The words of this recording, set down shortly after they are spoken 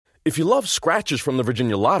If you love scratchers from the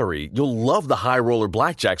Virginia Lottery, you'll love the High Roller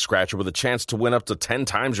Blackjack Scratcher with a chance to win up to 10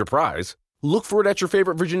 times your prize. Look for it at your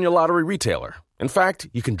favorite Virginia Lottery retailer. In fact,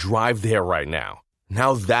 you can drive there right now.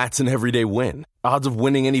 Now that's an everyday win. Odds of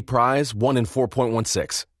winning any prize, 1 in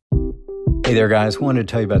 4.16. Hey there, guys. Wanted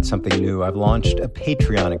to tell you about something new. I've launched a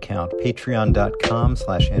Patreon account,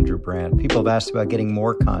 patreon.com/Andrew Brandt. People have asked about getting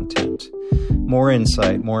more content, more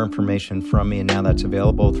insight, more information from me, and now that's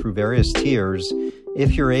available through various tiers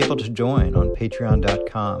if you're able to join on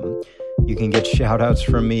patreon.com. You can get shout-outs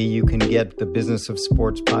from me. You can get the Business of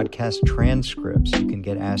Sports podcast transcripts. You can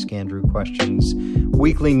get Ask Andrew questions,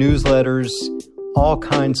 weekly newsletters, all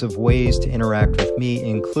kinds of ways to interact with me,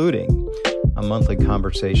 including a monthly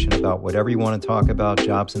conversation about whatever you want to talk about,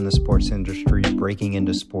 jobs in the sports industry, breaking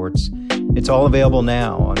into sports. It's all available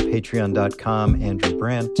now on patreon.com, Andrew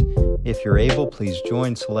Brandt. If you're able, please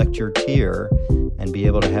join, select your tier, and be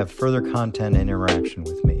able to have further content and interaction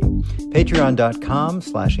with me.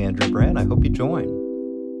 Patreon.com/Andrew Brandt. I hope you join.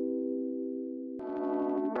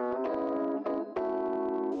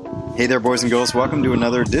 Hey there, boys and girls. Welcome to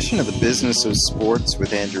another edition of the Business of Sports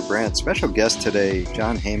with Andrew Brandt. Special guest today,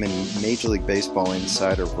 Jon Heyman, Major League Baseball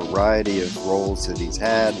insider, variety of roles that he's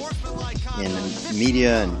had in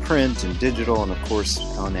media and print and digital, and of course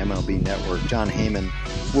on MLB Network. Jon Heyman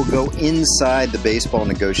will go inside the baseball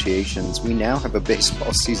negotiations. We now have a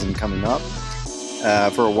baseball season coming up.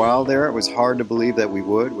 For a while there, it was hard to believe that we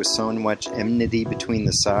would, with so much enmity between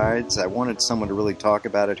the sides. I wanted someone to really talk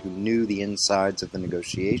about it who knew the insides of the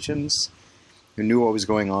negotiations, who knew what was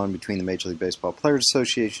going on between the Major League Baseball Players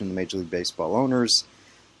Association and the Major League Baseball owners.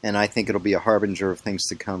 And I think it'll be a harbinger of things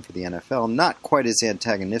to come for the NFL. Not quite as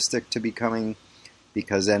antagonistic to becoming,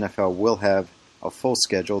 because NFL will have a full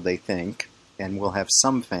schedule, they think, and will have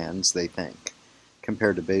some fans, they think,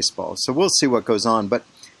 compared to baseball. So we'll see what goes on. But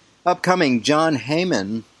upcoming, Jon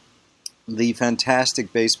Heyman, the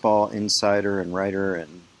fantastic baseball insider and writer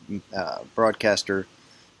and broadcaster,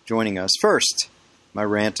 joining us. First, my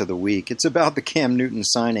rant of the week. It's about the Cam Newton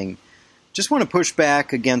signing. Just want to push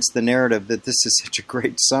back against the narrative that this is such a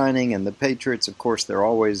great signing, and the Patriots, of course, they're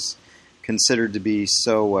always considered to be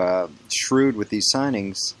so shrewd with these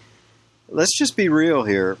signings. Let's just be real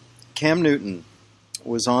here. Cam Newton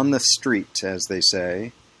was on the street, as they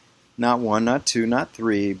say, not 1, not 2, not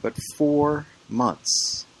 3, but 4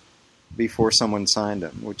 months before someone signed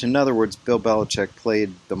him, which, in other words, Bill Belichick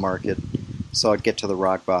played the market, saw it get to the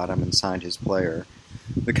rock bottom, and signed his player.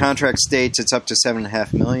 The contract states it's up to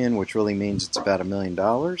 $7.5 million, which really means it's about $1 million.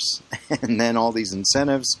 And then all these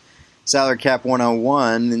incentives. Salary cap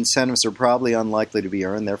 101, incentives are probably unlikely to be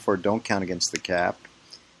earned, therefore don't count against the cap.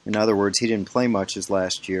 In other words, he didn't play much his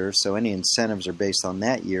last year, so any incentives are based on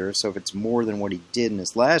that year. So if it's more than what he did in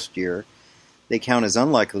his last year, they count as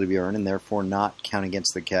unlikely to be earned and therefore not count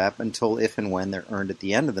against the cap until if and when they're earned at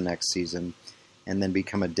the end of the next season and then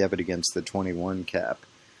become a debit against the 21 cap.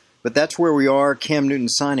 But that's where we are, Cam Newton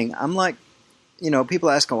signing. I'm like, people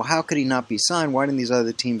ask, well, how could he not be signed? Why didn't these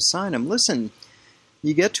other teams sign him? Listen,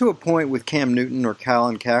 you get to a point with Cam Newton or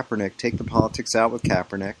Colin Kaepernick, take the politics out with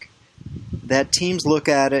Kaepernick, that teams look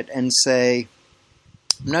at it and say,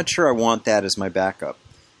 I'm not sure I want that as my backup.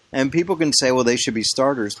 And people can say, well, they should be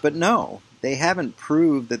starters. But no, they haven't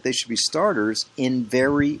proved that they should be starters in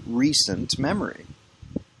very recent memory.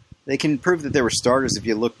 They can prove that they were starters if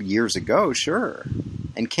you look years ago, sure.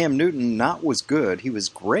 And Cam Newton not was good. He was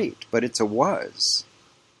great, but it's a was.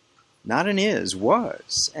 Not an is,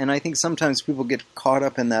 was. And I think sometimes people get caught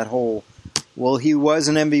up in that whole, well, he was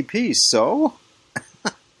an MVP, so?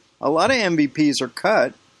 A lot of MVPs are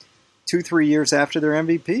cut 2-3 years after their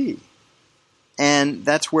MVP. And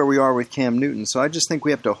that's where we are with Cam Newton. So I just think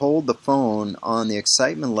we have to hold the phone on the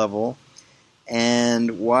excitement level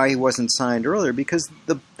and why he wasn't signed earlier. Because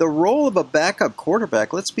the role of a backup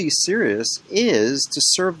quarterback, let's be serious, is to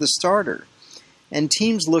serve the starter. And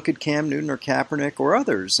teams look at Cam Newton or Kaepernick or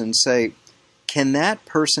others and say, can that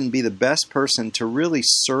person be the best person to really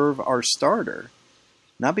serve our starter?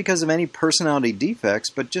 Not because of any personality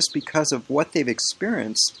defects, but just because of what they've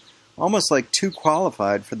experienced, almost like too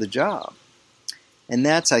qualified for the job. And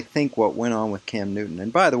that's, I think, what went on with Cam Newton.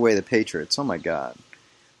 And by the way, the Patriots, oh my God.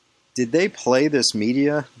 Did they play this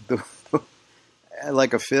media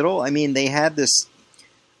like a fiddle? I mean, they had this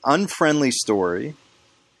unfriendly story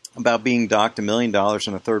about being docked $1 million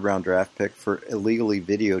on a third-round draft pick for illegally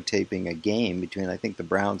videotaping a game between, I think, the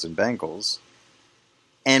Browns and Bengals.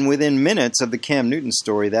 And within minutes of the Cam Newton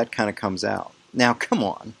story, that kind of comes out. Now, come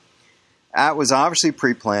on. That was obviously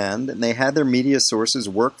pre-planned, and they had their media sources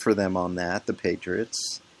work for them on that, the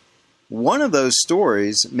Patriots. One of those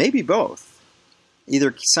stories, maybe both,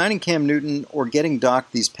 either signing Cam Newton or getting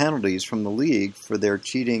docked these penalties from the league for their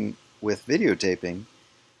cheating with videotaping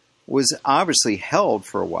was obviously held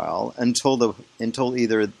for a while until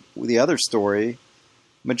either the other story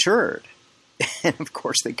matured. And of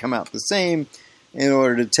course they come out the same in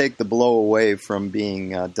order to take the blow away from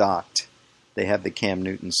being docked. They have the Cam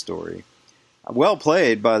Newton story. Well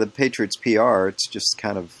played by the Patriots PR. It's just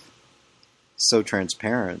kind of so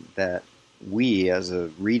transparent that we as a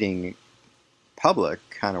reading public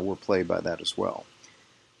kind of were played by that as well.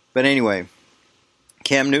 But anyway,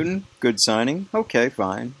 Cam Newton, good signing. Okay,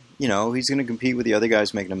 fine. You know, he's going to compete with the other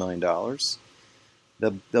guys making $1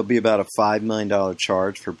 million. There'll be about a $5 million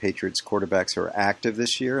charge for Patriots quarterbacks who are active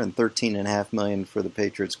this year, and $13.5 million for the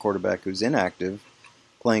Patriots quarterback who's inactive,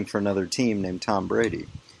 playing for another team named Tom Brady.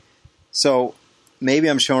 So maybe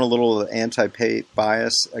I'm showing a little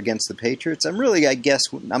anti-bias against the Patriots. I'm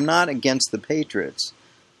not against the Patriots.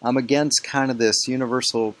 I'm against kind of this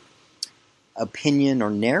universal opinion or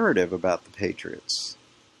narrative about the Patriots.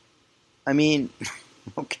 I mean,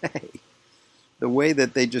 okay. The way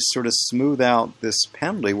that they just sort of smooth out this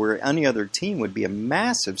penalty where any other team would be a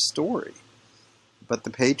massive story. But the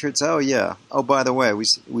Patriots, oh yeah. Oh, by the way,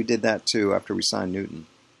 we did that too after we signed Newton.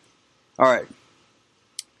 All right.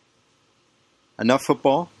 Enough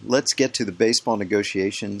football. Let's get to the baseball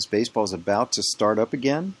negotiations. Baseball's about to start up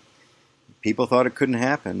again. People thought it couldn't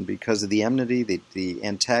happen because of the enmity, the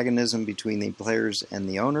antagonism between the players and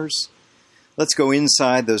the owners. Let's go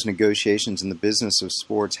inside those negotiations in the business of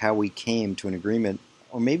sports, how we came to an agreement,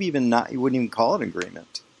 or maybe even not, you wouldn't even call it an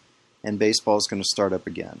agreement. And baseball is going to start up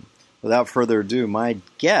again. Without further ado, my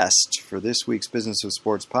guest for this week's Business of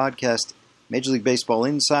Sports podcast, Major League Baseball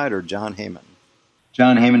insider, John Heyman.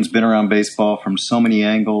 John Heyman's been around baseball from so many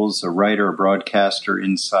angles, a writer, a broadcaster,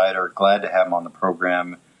 insider. Glad to have him on the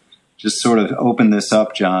program. Just sort of open this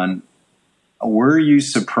up, John. Were you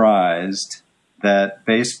surprised that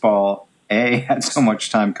baseball, A, had so much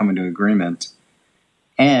time coming to agreement,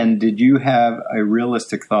 and did you have a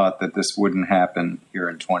realistic thought that this wouldn't happen here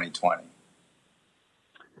in 2020?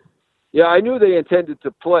 Yeah, I knew they intended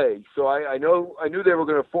to play, so I knew they were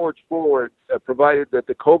going to forge forward, provided that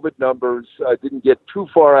the COVID numbers didn't get too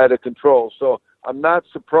far out of control. So I'm not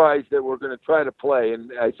surprised that we're going to try to play,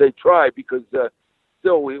 and I say try because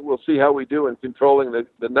still we'll see how we do in controlling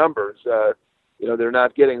the numbers. They're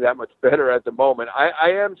not getting that much better at the moment. I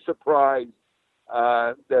am surprised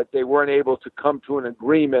that they weren't able to come to an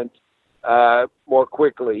agreement more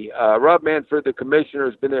quickly. Rob Manfred, the commissioner,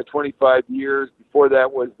 has been there 25 years. Before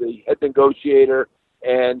that was the head negotiator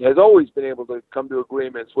and has always been able to come to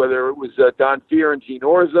agreements, whether it was Don Fear and Gene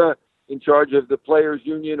Orza in charge of the players'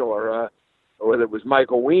 union or whether it was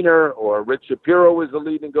Michael Weiner or Rich Shapiro was the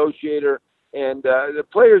lead negotiator. And the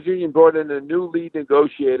players' union brought in a new lead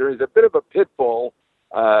negotiator. He's a bit of a pit bull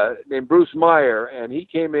named Bruce Meyer, and he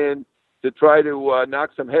came in to try to knock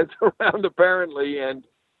some heads around, apparently. And,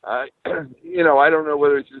 I don't know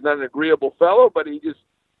whether he's just not an agreeable fellow, but he just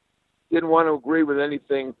didn't want to agree with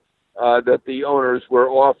anything that the owners were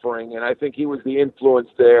offering. And I think he was the influence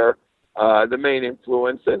there, the main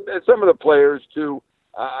influence. And some of the players, too,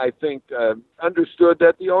 I think, understood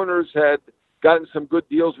that the owners had gotten some good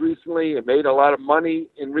deals recently and made a lot of money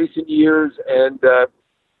in recent years, and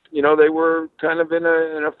they were kind of in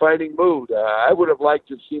a fighting mood. I would have liked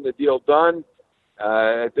to have seen the deal done.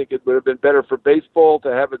 I think it would have been better for baseball to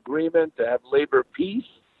have agreement, to have labor peace,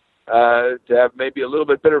 to have maybe a little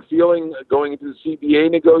bit better feeling going into the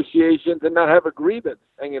CBA negotiations and not have agreements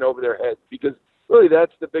hanging over their heads, because really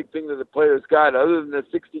that's the big thing that the players got, other than the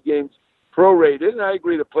 60 games prorated. And I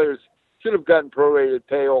agree the players should have gotten prorated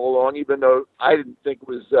pay all along, even though I didn't think it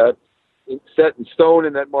was set in stone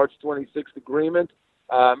in that March 26th agreement.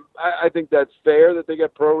 I think that's fair that they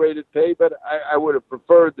get prorated pay, but I would have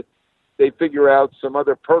preferred that they figure out some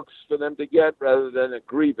other perks for them to get rather than a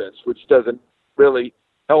grievance, which doesn't really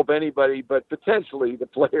help anybody, but potentially the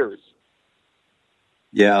players.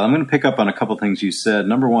 Yeah, I'm going to pick up on a couple things you said.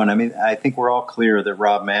 Number one, I think we're all clear that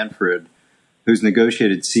Rob Manfred, who's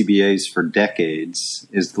negotiated CBAs for decades,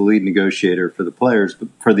 is the lead negotiator for the players,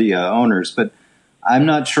 for the owners. But I'm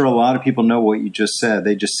not sure a lot of people know what you just said.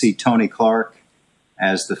 They just see Tony Clark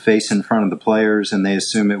as the face in front of the players, and they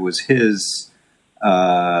assume it was his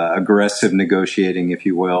aggressive negotiating, if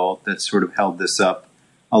you will, that sort of held this up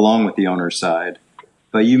along with the owner's side.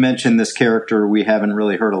 But you mentioned this character we haven't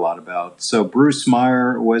really heard a lot about. So Bruce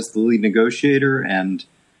Meyer was the lead negotiator, and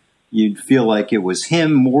you'd feel like it was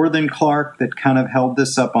him more than Clark that kind of held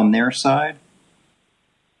this up on their side?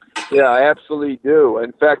 Yeah, I absolutely do.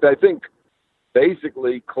 In fact, I think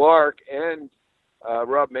basically Clark and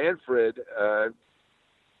Rob Manfred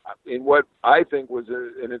in what I think was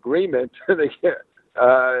an agreement,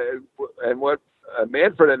 and what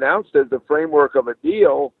Manfred announced as the framework of a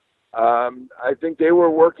deal, I think they were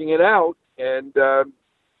working it out. And,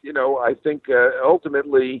 I think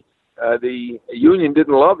ultimately the union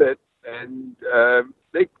didn't love it. And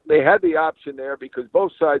they had the option there because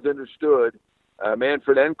both sides understood,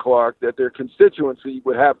 Manfred and Clark, that their constituency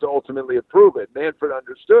would have to ultimately approve it. Manfred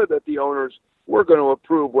understood that the owners were going to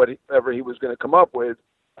approve whatever he was going to come up with.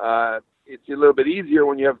 It's a little bit easier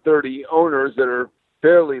when you have 30 owners that are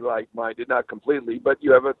fairly like-minded, not completely, but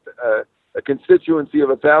you have a constituency of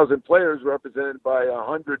 1,000 players represented by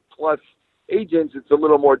 100-plus agents. It's a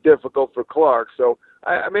little more difficult for Clark. So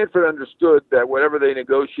Manfred understood that whatever they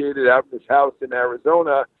negotiated out in his house in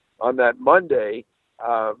Arizona on that Monday,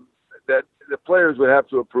 that the players would have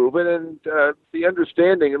to approve it. And the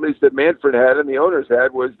understanding, at least that Manfred had and the owners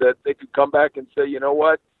had, was that they could come back and say, you know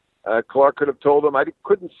what, Clark could have told them, I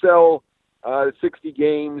couldn't sell 60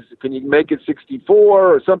 games. Can you make it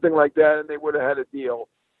 64 or something like that? And they would have had a deal.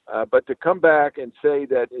 But to come back and say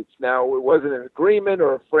that it wasn't an agreement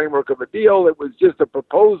or a framework of a deal, it was just a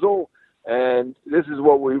proposal, and this is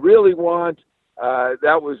what we really want,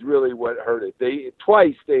 that was really what hurt it.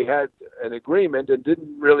 Twice they had an agreement and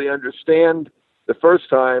didn't really understand the first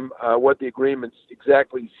time what the agreements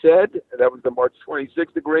exactly said. That was the March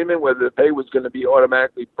 26th agreement, whether the pay was going to be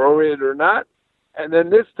automatically prorated or not. And then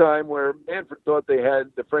this time where Manfred thought they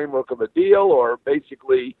had the framework of a deal or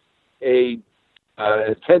basically a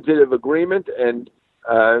tentative agreement, and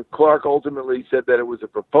Clark ultimately said that it was a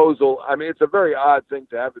proposal. I mean, it's a very odd thing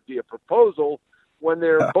to have it be a proposal when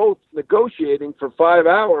they're both negotiating for 5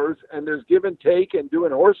 hours and there's give and take and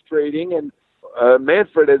doing horse trading, and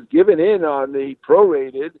Manfred has given in on the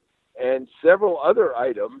prorated and several other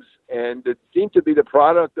items, and it seemed to be the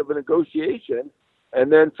product of a negotiation. And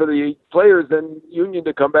then for the players and union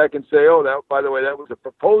to come back and say, oh, that, by the way, that was a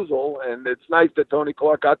proposal, and it's nice that Tony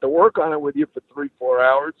Clark got to work on it with you for 3-4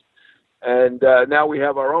 hours, and now we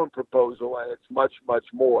have our own proposal, and it's much, much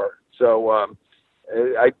more. So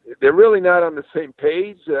they're really not on the same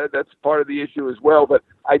page. That's part of the issue as well. But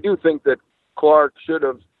I do think that Clark should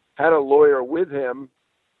have had a lawyer with him.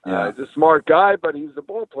 Yeah. He's a smart guy, but he's a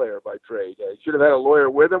ball player by trade. He should have had a lawyer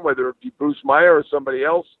with him, whether it be Bruce Meyer or somebody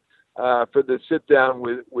else, for the sit-down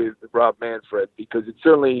with Rob Manfred, because it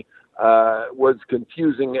certainly was a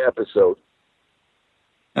confusing episode.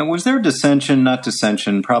 And was there dissension, not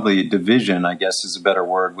dissension, probably division, I guess is a better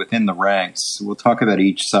word, within the ranks? We'll talk about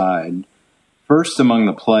each side. First among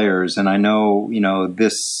the players, and I know,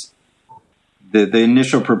 the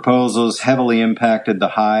initial proposals heavily impacted the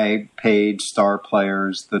high-paid star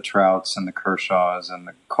players, the Trouts and the Kershaws and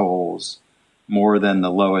the Coles, more than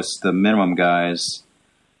the minimum guys.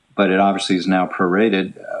 But it obviously is now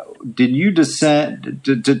prorated. Did you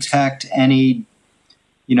detect any,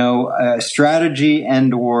 strategy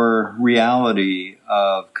and or reality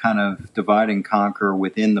of kind of divide and conquer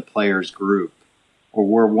within the players group? Or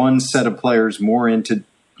were one set of players more into,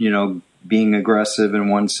 being aggressive and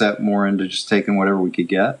one set more into just taking whatever we could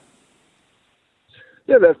get?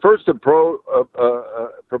 Yeah, that first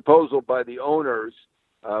proposal by the owners,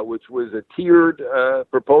 which was a tiered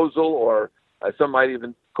proposal, or some might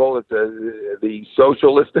even call it the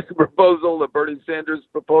socialistic proposal, the Bernie Sanders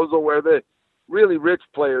proposal, where the really rich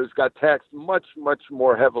players got taxed much, much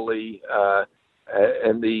more heavily,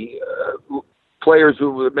 and the players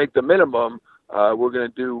who would make the minimum were going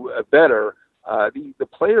to do better. The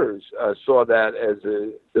players saw that as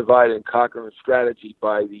a divide and conquer strategy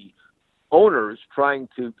by the owners, trying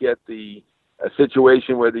to get a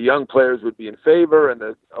situation where the young players would be in favor and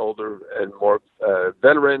the older and more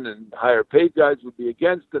veteran and higher paid guys would be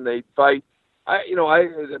against, and they'd fight.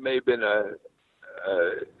 It may have been a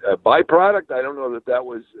byproduct. I don't know that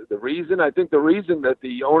was the reason. I think the reason that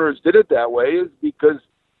the owners did it that way is because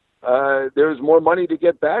there's more money to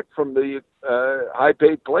get back from the high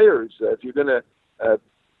paid players. If you're going to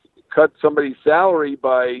cut somebody's salary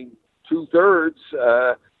by 2/3,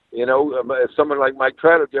 if someone like Mike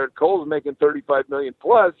Trout or Garrett Cole is making $35 million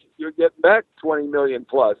plus, you're getting back $20 million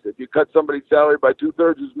plus. If you cut somebody's salary by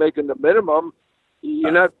 2/3 who's making the minimum,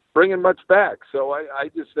 you're not bringing much back. So I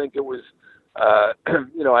just think it was, I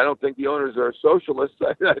don't think the owners are socialists.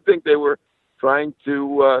 I think they were trying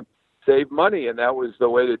to save money, and that was the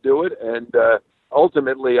way to do it. And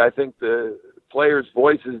ultimately, I think the players'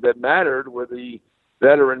 voices that mattered were the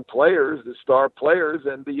veteran players, the star players,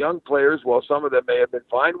 and the young players, while some of them may have been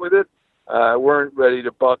fine with it, weren't ready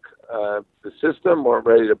to buck the system, weren't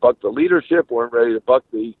ready to buck the leadership, weren't ready to buck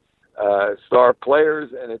the star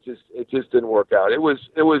players, and it just didn't work out. It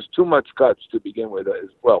was too much cuts to begin with as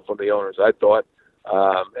well from the owners, I thought.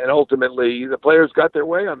 And ultimately, the players got their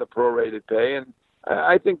way on the prorated pay, and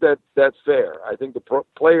I think that that's fair. I think the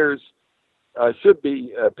players should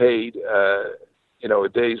be paid, a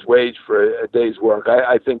day's wage for a day's work.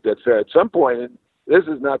 I think that's fair. At some point, and this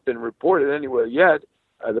has not been reported anywhere yet,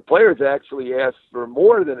 the players actually asked for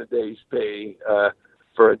more than a day's pay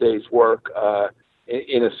for a day's work,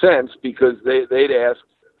 in a sense, because they'd asked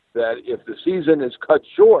that if the season is cut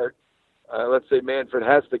short, let's say Manfred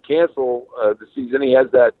has to cancel the season, he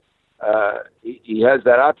has that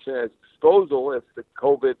option at his disposal if the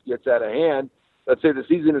COVID gets out of hand. Let's say the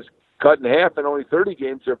season is cut in half and only 30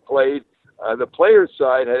 games are played. The players'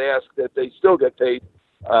 side had asked that they still get paid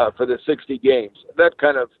for the 60 games. That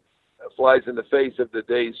kind of flies in the face of the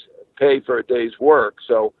day's pay for a day's work.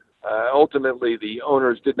 So ultimately, the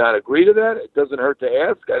owners did not agree to that. It doesn't hurt to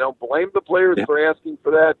ask. I don't blame the players for asking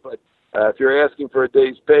for that, but if you're asking for a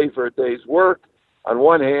day's pay for a day's work, on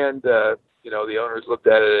one hand, the owners looked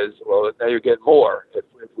at it as, well, now you're getting more if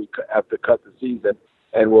we have to cut the season,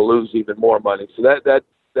 and we'll lose even more money. So that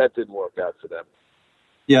didn't work out for them.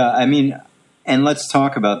 Yeah, I mean, and let's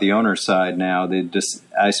talk about the owner side now.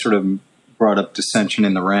 I sort of brought up dissension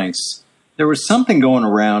in the ranks. There was something going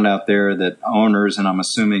around out there that owners, and I'm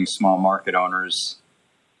assuming small market owners,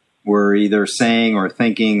 were either saying or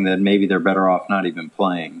thinking that maybe they're better off not even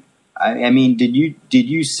playing. I mean, did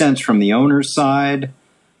you sense from the owner's side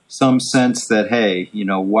some sense that, hey,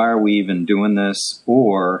 why are we even doing this?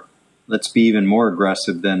 Or let's be even more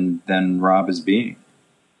aggressive than Rob is being?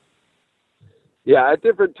 Yeah, at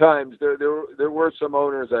different times there were some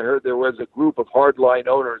owners. I heard there was a group of hardline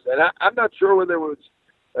owners, and I'm not sure whether it was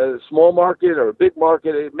a small market or a big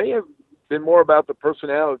market. It may have been more about the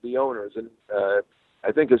personality of the owners, and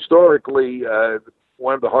I think historically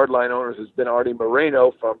one of the hardline owners has been Artie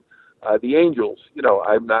Moreno from the Angels.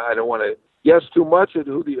 I don't want to guess too much at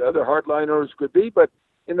who the other hardline owners could be, but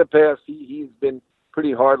in the past he's been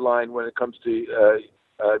pretty hardline when it comes to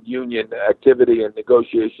union activity and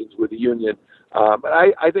negotiations with the union. But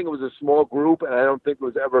I think it was a small group, and I don't think it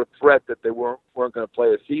was ever a threat that they weren't going to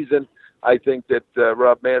play a season. I think that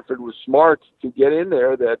Rob Manfred was smart to get in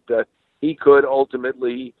there, that he could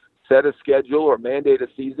ultimately set a schedule or mandate a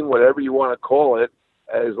season, whatever you want to call it,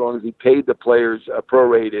 as long as he paid the players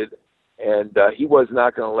prorated. And he was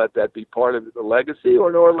not going to let that be part of the legacy,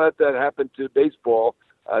 nor let that happen to baseball,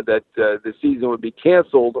 that the season would be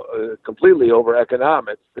canceled completely over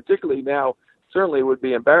economics. Particularly now, certainly it would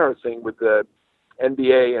be embarrassing with the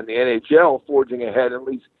NBA and the NHL forging ahead, at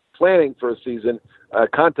least planning for a season,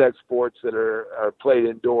 contact sports that are played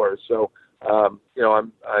indoors. So, I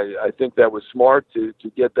think that was smart to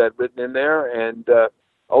get that written in there. And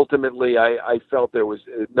ultimately, I felt there was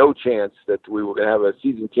no chance that we were going to have a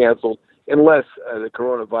season canceled unless the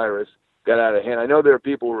coronavirus got out of hand. I know there are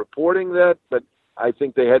people reporting that, but I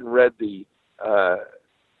think they hadn't read the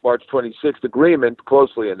March 26th agreement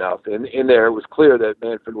closely enough. In there, it was clear that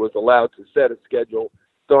Manfred was allowed to set a schedule,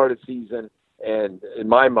 start a season, and in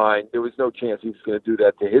my mind, there was no chance he was going to do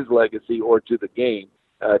that to his legacy or to the game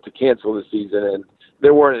to cancel the season. And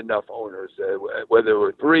there weren't enough owners, whether there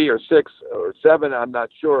were 3 or 6 or 7, I'm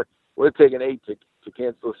not sure. It would have taken 8 to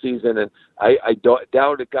cancel the season, and I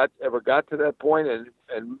doubt it ever got to that point, and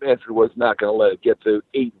Manfred was not going to let it get to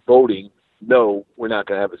 8 voting. No, we're not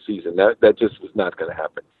going to have a season. That just was not going to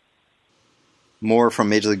happen. More from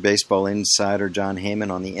Major League Baseball insider Jon Heyman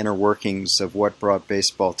on the inner workings of what brought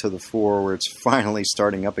baseball to the fore, where it's finally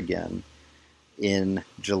starting up again in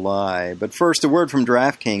July. But first, a word from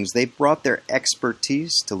DraftKings. They've brought their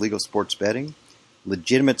expertise to legal sports betting.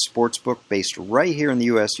 Legitimate sportsbook based right here in the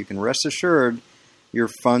U.S. You can rest assured your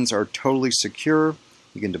funds are totally secure.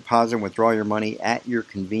 You can deposit and withdraw your money at your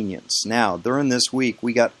convenience. Now, during this week,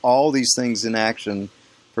 we got all these things in action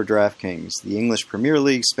for DraftKings. The English Premier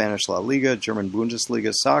League, Spanish La Liga, German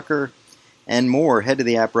Bundesliga, soccer, and more. Head to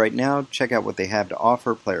the app right now. Check out what they have to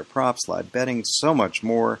offer. Player props, live betting, so much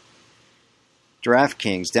more.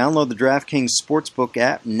 DraftKings. Download the DraftKings Sportsbook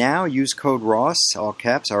app now. Use code ROSS, all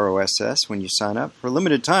caps, ROSS, when you sign up. For a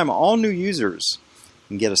limited time, all new users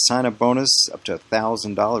can get a sign-up bonus up to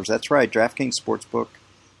 $1,000. That's right, DraftKings Sportsbook.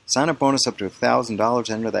 Sign-up bonus up to $1,000.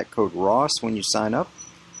 Enter that code ROSS when you sign up.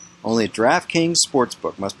 Only at DraftKings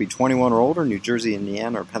Sportsbook. Must be 21 or older. New Jersey,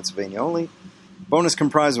 Indiana, or Pennsylvania only. Bonus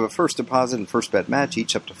comprised of a first deposit and first bet match,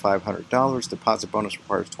 each up to $500. Deposit bonus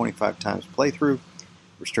requires 25 times playthrough.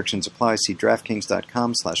 Restrictions apply. See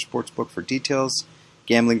DraftKings.com/sportsbook for details.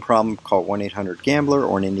 Gambling problem? Call 1-800-GAMBLER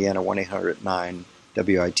or in Indiana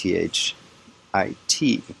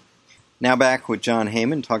 1-800-9-WITHIT. Now back with Jon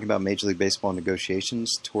Heyman talking about Major League Baseball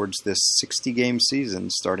negotiations towards this 60-game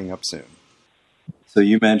season starting up soon. So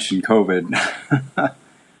you mentioned COVID.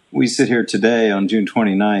 We sit here today on June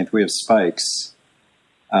 29th. We have spikes,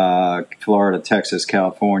 Florida, Texas,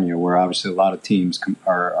 California, where obviously a lot of teams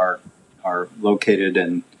are located.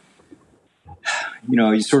 And,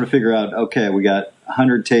 you sort of figure out, okay, we got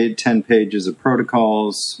 110 pages of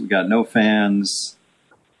protocols. We got no fans.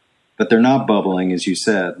 But they're not bubbling, as you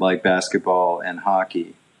said, like basketball and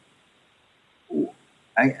hockey.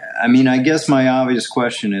 I guess my obvious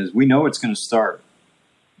question is, we know it's going to start.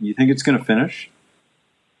 You think it's going to finish?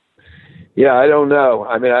 Yeah, I don't know.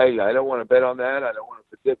 I don't want to bet on that. I don't want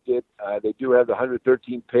to predict it. They do have the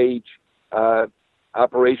 113-page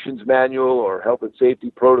operations manual or health and safety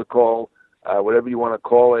protocol, whatever you want to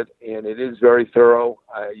call it, and it is very thorough.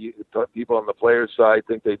 People on the players' side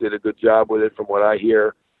think they did a good job with it, from what I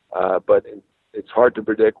hear. But it's hard to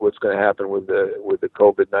predict what's going to happen with the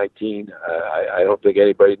COVID-19. I don't think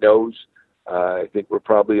anybody knows. I think we're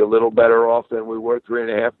probably a little better off than we were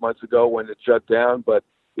 3.5 months ago when it shut down. But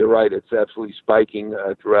you're right; it's absolutely spiking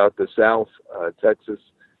throughout the South, Texas,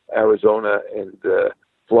 Arizona, and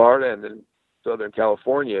Florida, and then Southern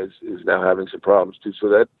California is now having some problems too.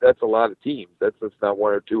 So that's a lot of teams. That's not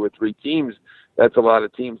one or two or three teams. That's a lot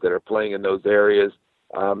of teams that are playing in those areas.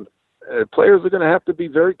 Players are going to have to be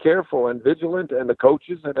very careful and vigilant, and the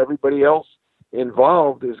coaches and everybody else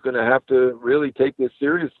involved is going to have to really take this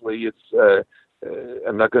seriously. It's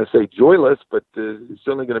I'm not going to say joyless, but it's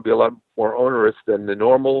certainly going to be a lot more onerous than the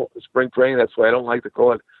normal spring training. That's why I don't like to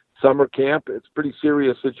call it summer camp. It's a pretty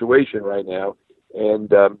serious situation right now, and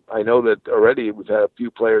I know that already we've had a few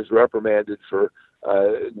players reprimanded for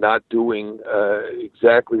not doing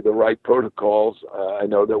exactly the right protocols. I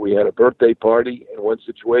know that we had a birthday party in one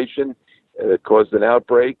situation that caused an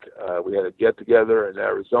outbreak. We had a get-together in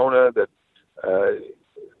Arizona that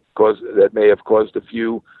may have caused a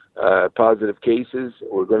few positive cases.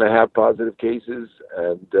 We're going to have positive cases,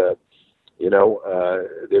 and they're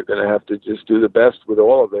going to have to just do the best with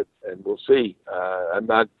all of it, and we'll see. I'm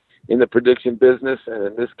not in the prediction business, and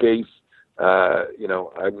in this case,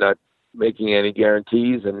 I'm not making any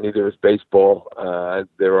guarantees, and neither is baseball.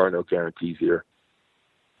 There are no guarantees here.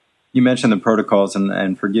 You mentioned the protocols,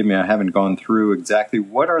 and forgive me, I haven't gone through exactly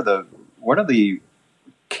what are the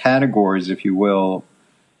categories, if you will,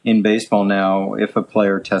 in baseball now. If a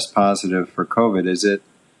player tests positive for COVID, is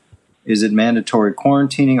it mandatory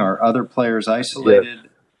quarantining? Are other players isolated?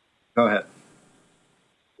 Yes. Go ahead.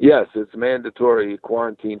 Yes, it's mandatory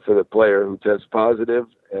quarantine for the player who tests positive,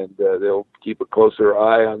 and they'll keep a closer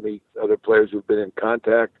eye on the other players who've been in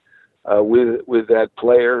contact with that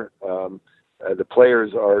player. The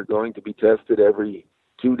players are going to be tested every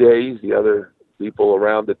 2 days. The other people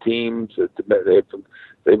around the teams,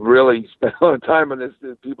 they've really spent a lot of time on this.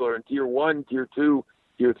 People are in Tier 1, Tier 2,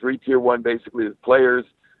 Tier 3, Tier 1, basically, as players,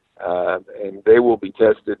 and they will be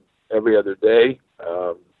tested every other day.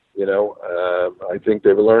 I think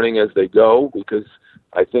they're learning as they go, because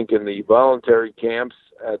I think in the voluntary camps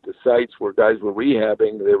at the sites where guys were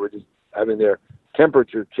rehabbing, they were just having their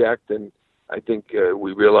temperature checked, and I think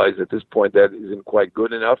we realize at this point that isn't quite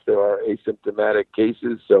good enough. There are asymptomatic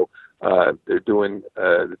cases, so they're doing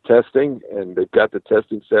the testing, and they've got the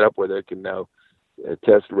testing set up where they can now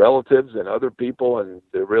test relatives and other people, and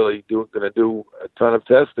they're really going to do a ton of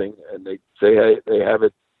testing, and they say they have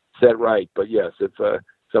it set right. But yes, if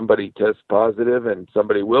somebody tests positive, and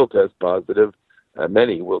somebody will test positive,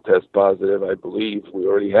 many will test positive, I believe. We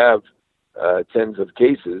already have tens of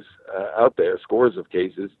cases out there, scores of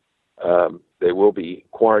cases. They will be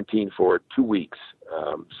quarantined for 2 weeks.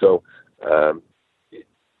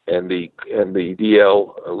 And the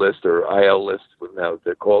DL list, or IL list, now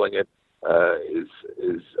they're calling it,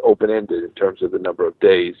 is open-ended in terms of the number of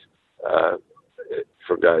days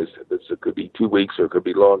for guys. It could be 2 weeks or it could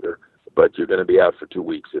be longer, but you're going to be out for 2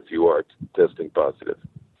 weeks if you are testing positive.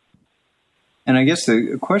 And I guess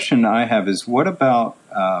the question I have is, what about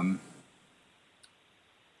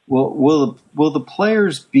will the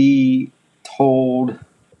players be told?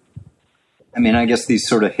 I mean, I guess these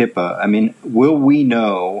sort of HIPAA. I mean, will we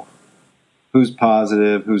know who's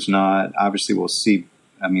positive, who's not? Obviously, we'll see.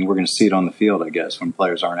 I mean, we're going to see it on the field, I guess, when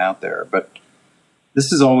players aren't out there. But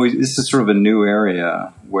this is sort of a new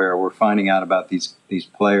area where we're finding out about these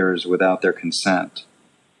players without their consent.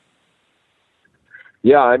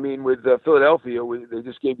 Yeah, I mean, with Philadelphia, they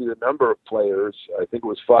just gave you the number of players. I think it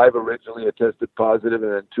was 5 originally that tested positive,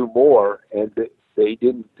 and then 2 more, and they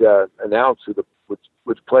didn't announce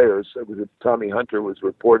which players. It was Tommy Hunter was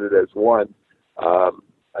reported as one.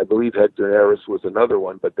 I believe Hector Neris was another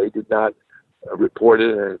one, but they did not report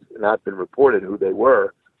it, and it's not been reported who they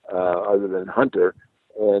were, other than Hunter.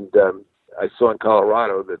 And I saw in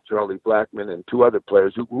Colorado that Charlie Blackmon and two other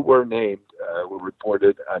players who were named were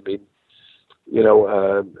reported. I mean,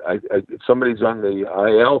 if somebody's on the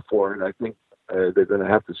IL for it, I think they're going to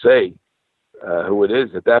have to say who it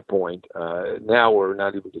is at that point. Now we're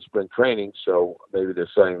not even to spring training, so maybe they're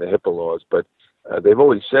citing the HIPAA laws. But they've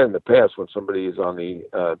always said in the past when somebody is on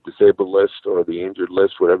the disabled list or the injured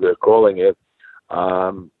list, whatever they're calling it,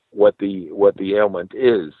 what the ailment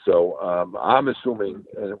is. So I'm assuming,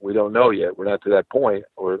 and we don't know yet, we're not to that point,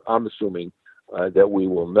 or I'm assuming that we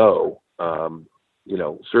will know.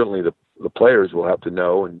 Certainly the players will have to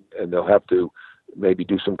know, and they'll have to maybe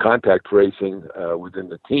do some contact tracing within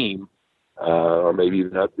the team, or maybe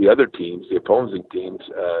even the other teams, the opposing teams.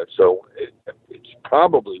 So it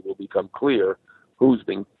probably will become clear who's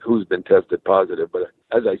been tested positive. But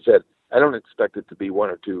as I said, I don't expect it to be one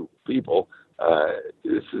or two people.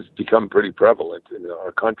 This has become pretty prevalent in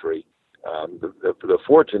our country. The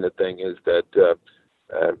fortunate thing is that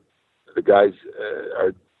the guys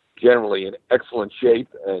are generally in excellent shape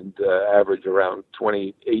and average around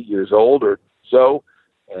 28 years old or so,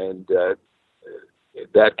 and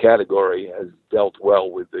that category has dealt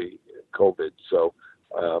well with the COVID. So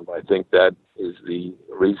I think that is the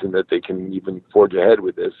reason that they can even forge ahead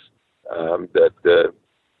with this, that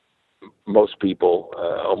most people,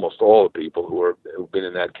 almost all the people who've been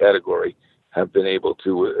in that category have been able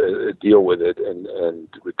to deal with it and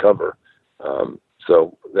recover.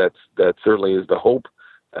 So that certainly is the hope.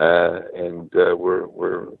 And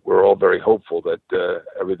we're all very hopeful that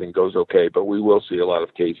everything goes okay, but we will see a lot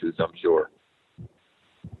of cases, I'm sure.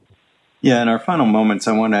 Yeah, in our final moments,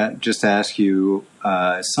 I want to just ask you,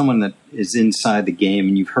 as someone that is inside the game,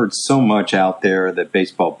 and you've heard so much out there that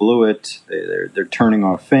baseball blew it, they're turning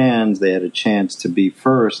off fans, they had a chance to be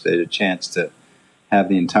first, they had a chance to have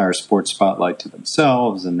the entire sports spotlight to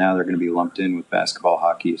themselves, and now they're going to be lumped in with basketball,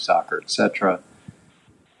 hockey, soccer, etc.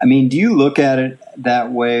 I mean, do you look at it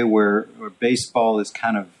that way, where baseball is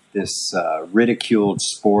kind of this ridiculed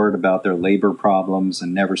sport about their labor problems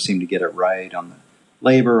and never seem to get it right on the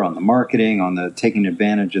labor, on the marketing, on the taking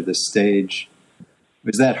advantage of this stage?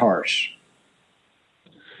 Was that harsh?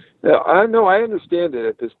 Yeah, I understand it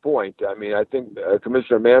at this point. I mean, I think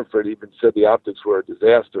Commissioner Manfred even said the optics were a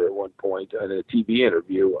disaster at one point in a TV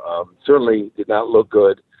interview. Certainly did not look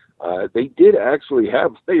good. They did actually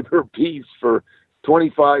have labor peace for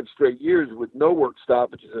 25 straight years with no work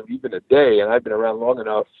stoppages of even a day. And I've been around long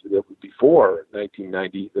enough before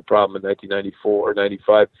 1990, the problem in 1994 or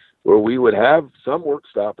 95, where we would have some work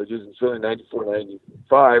stoppages, and certainly 94,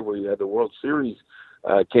 95, where you had the World Series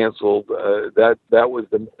canceled. That was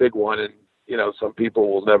the big one. And, some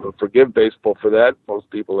people will never forgive baseball for that. Most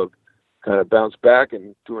people have kind of bounced back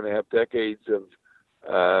in 2.5 decades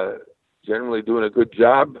of generally doing a good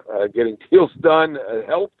job, getting deals done,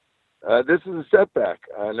 help. This is a setback,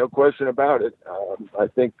 no question about it. I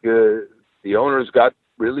think the owners got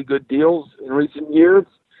really good deals in recent years,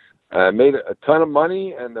 made a ton of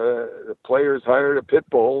money, and the players hired a pit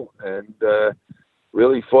bull and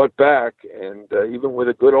really fought back. And even with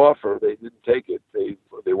a good offer, they didn't take it.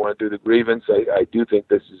 They want to do the grievance. I do think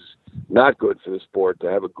this is not good for the sport to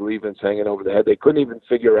have a grievance hanging over the head. They couldn't even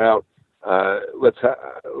figure out, let's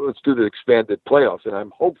do the expanded playoffs. And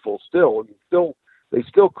I'm hopeful they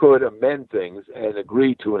still could amend things and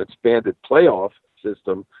agree to an expanded playoff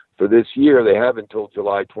system for this year. They have until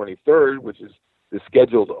July 23rd, which is the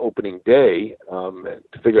scheduled opening day,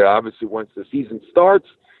 to figure out, obviously, once the season starts,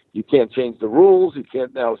 you can't change the rules. You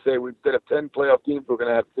can't now say instead of 10 playoff teams, we're going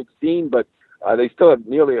to have 16, but they still have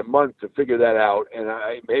nearly a month to figure that out. And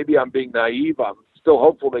maybe I'm being naive. I'm still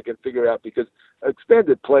hopeful they can figure it out, because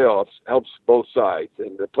expanded playoffs helps both sides.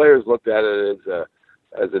 And the players looked at it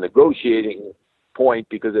as a negotiating point,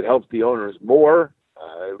 because it helps the owners more,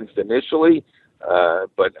 at least initially.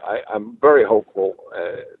 But I'm very hopeful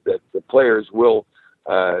that the players will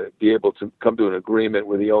be able to come to an agreement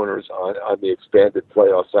with the owners on the expanded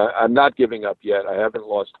playoffs. I'm not giving up yet. I haven't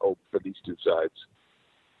lost hope for these two sides.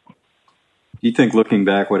 Do you think, looking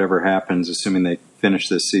back, whatever happens, assuming they finish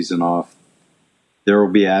this season off, there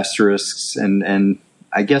will be asterisks? And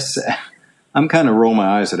I guess I'm kind of roll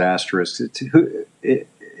my eyes at asterisks.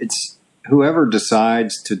 It's whoever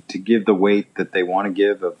decides to give the weight that they want to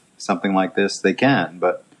give of something like this, they can.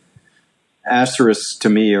 But asterisks to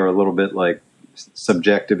me are a little bit like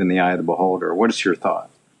subjective in the eye of the beholder. What is your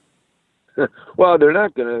thought? Well, they're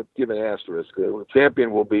not going to give an asterisk. The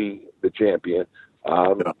champion will be the champion.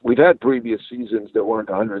 We've had previous seasons that weren't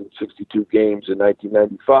 162 games in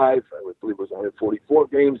 1995. I believe it was 144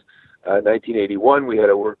 games. 1981, we had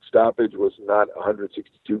a work stoppage, was not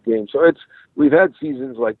 162 games. So we've had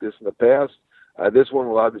seasons like this in the past. This one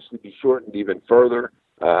will obviously be shortened even further.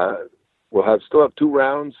 We'll still have 2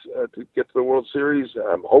 rounds to get to the World Series.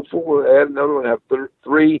 I'm hopeful we'll add another one, have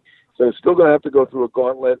 3. So it's still going to have to go through a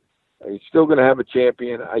gauntlet. You're still going to have a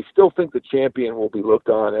champion. I still think the champion will be looked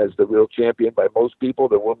on as the real champion by most people.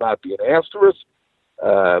 There will not be an asterisk.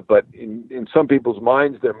 But in some people's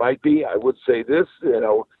minds, there might be. I would say this,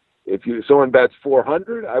 if someone bats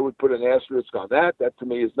 400, I would put an asterisk on that. That to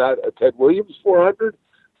me is not a Ted Williams 400.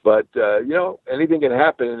 But, anything can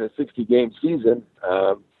happen in a 60-game season.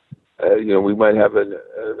 We might have a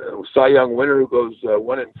Cy Young winner who goes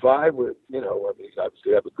 1-5 with,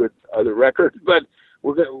 obviously have a good other record, but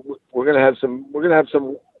we're gonna have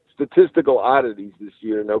some statistical oddities this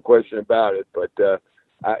year, no question about it. But to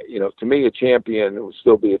me, a champion will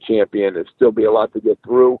still be a champion. There'll still be a lot to get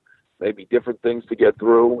through, maybe different things to get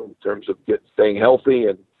through in terms of staying healthy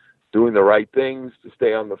and doing the right things to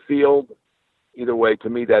stay on the field. Either way, to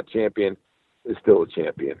me, that champion is still a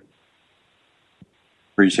champion.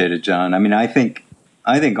 Appreciate it, John. I mean, I think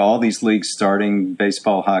all these leagues starting,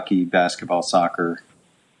 baseball, hockey, basketball, soccer,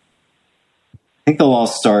 I think they'll all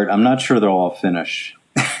start. I'm not sure they'll all finish.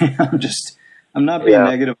 I'm not being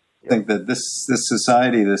negative. I think that this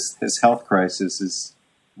society, this health crisis is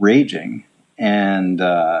raging, and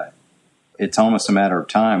it's almost a matter of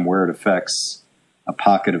time where it affects a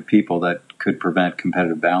pocket of people that could prevent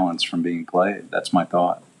competitive balance from being played. That's my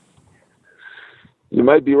thought. You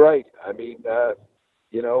might be right. I mean,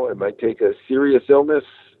 it might take a serious illness.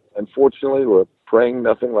 Unfortunately, we're praying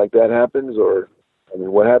nothing like that happens.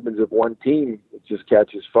 What happens if one team just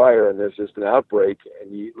catches fire and there's just an outbreak,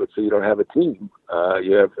 and let's say you don't have a team,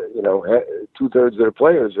 you have 2/3 of their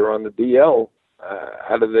players are on the DL.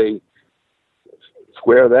 How do they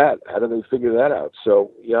square that? How do they figure that out?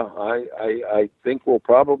 So I think we'll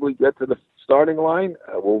probably get to the starting line.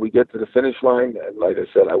 Will we get to the finish line? Like I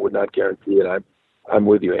said, I would not guarantee it. I'm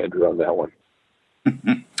with you, Andrew, on that one.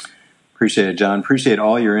 Appreciate it, John. Appreciate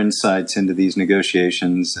all your insights into these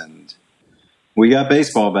negotiations. And we got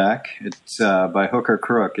baseball back. It's by hook or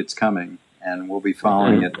crook, it's coming, and we'll be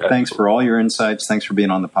following it. Thanks for all your insights. Thanks for being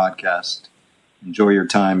on the podcast. Enjoy your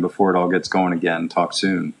time before it all gets going again. Talk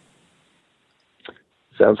soon.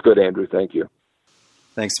 Sounds good, Andrew. Thank you.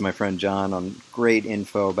 Thanks to my friend John on great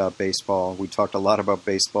info about baseball. We talked a lot about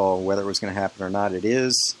baseball, whether it was going to happen or not. It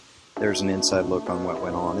is. There's an inside look on what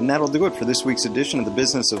went on. And that'll do it for this week's edition of the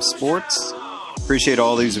Business of Sports. Appreciate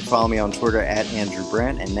all those who follow me on Twitter at Andrew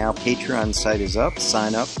Brandt. And now Patreon site is up.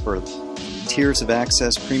 Sign up for tiers of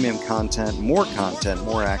access, premium content, more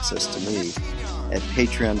access to me at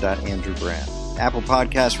patreon.andrewbrandt. Apple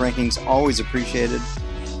Podcast rankings always appreciated.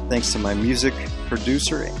 Thanks to my music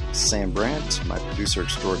producer, Sam Brandt, my producer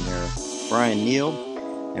extraordinaire, Brian Neal.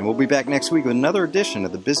 And we'll be back next week with another edition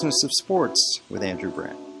of the Business of Sports with Andrew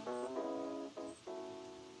Brandt.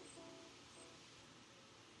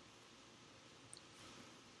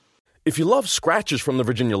 If you love scratchers from the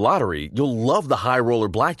Virginia Lottery, you'll love the High Roller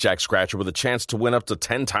Blackjack Scratcher with a chance to win up to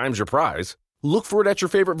 10 times your prize. Look for it at your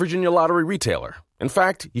favorite Virginia Lottery retailer. In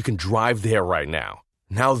fact, you can drive there right now.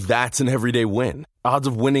 Now that's an everyday win. Odds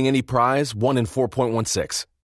of winning any prize, 1 in 4.16.